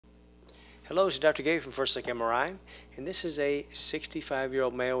Hello, this is Dr. Gabe from First Look MRI, and this is a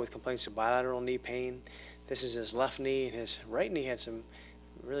 65-year-old male with complaints of bilateral knee pain. This is his left knee, and his right knee had some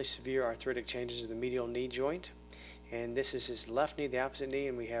really severe arthritic changes of the medial knee joint. And this is his left knee, the opposite knee,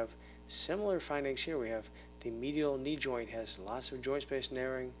 and we have similar findings here. We have the medial knee joint has lots of joint space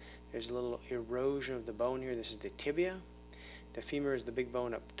narrowing. There's a little erosion of the bone here. This is the tibia. The femur is the big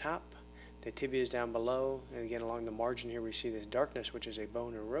bone up top. The tibia is down below, and again along the margin here we see this darkness, which is a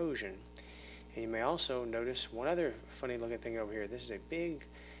bone erosion. And you may also notice one other funny looking thing over here. This is a big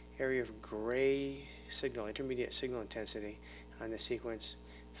area of gray signal, intermediate signal intensity on the sequence.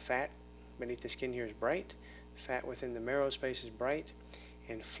 Fat beneath the skin here is bright, fat within the marrow space is bright,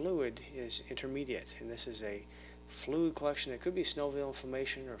 and fluid is intermediate. And this is a fluid collection. It could be synovial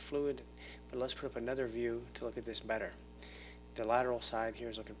inflammation or fluid, but let's put up another view to look at this better. The lateral side here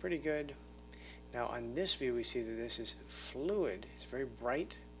is looking pretty good. Now on this view we see that this is fluid. It's very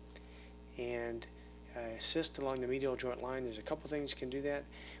bright, and cyst along the medial joint line. There's a couple things can do that.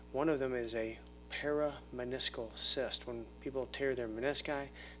 One of them is a parameniscal cyst. When people tear their menisci,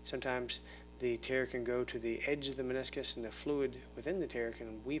 sometimes the tear can go to the edge of the meniscus, and the fluid within the tear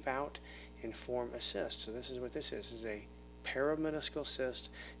can weep out and form a cyst. So this is what this is. This is a parameniscal cyst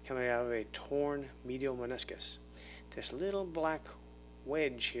coming out of a torn medial meniscus. This little black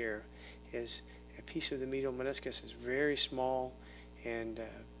wedge here is a piece of the medial meniscus. It's very small and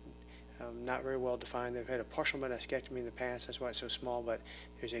not very well defined. They've had a partial meniscectomy in the past, that's why it's so small, but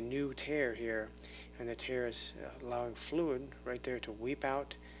there's a new tear here, and the tear is allowing fluid right there to weep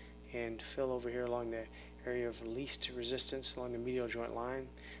out and fill over here along the area of least resistance along the medial joint line.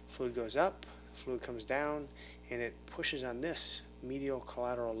 Fluid goes up, fluid comes down, and it pushes on this medial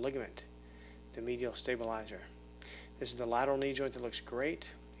collateral ligament, the medial stabilizer. This is the lateral knee joint that looks great.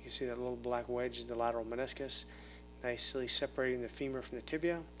 You can see that little black wedge is the lateral meniscus, nicely separating the femur from the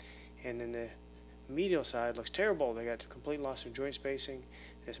tibia. And then the medial side looks terrible. They got complete loss of joint spacing.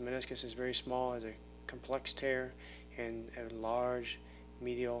 This meniscus is very small, has a complex tear, and a large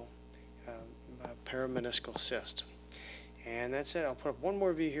medial parameniscal cyst. And that's it. I'll put up one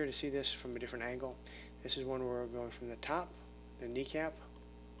more view here to see this from a different angle. This is one where we're going from the top, the kneecap.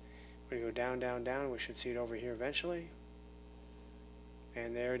 We're going to go down, down, down. We should see it over here eventually.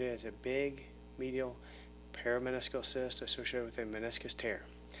 And there it is, a big medial parameniscal cyst associated with a meniscus tear.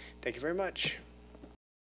 Thank you very much.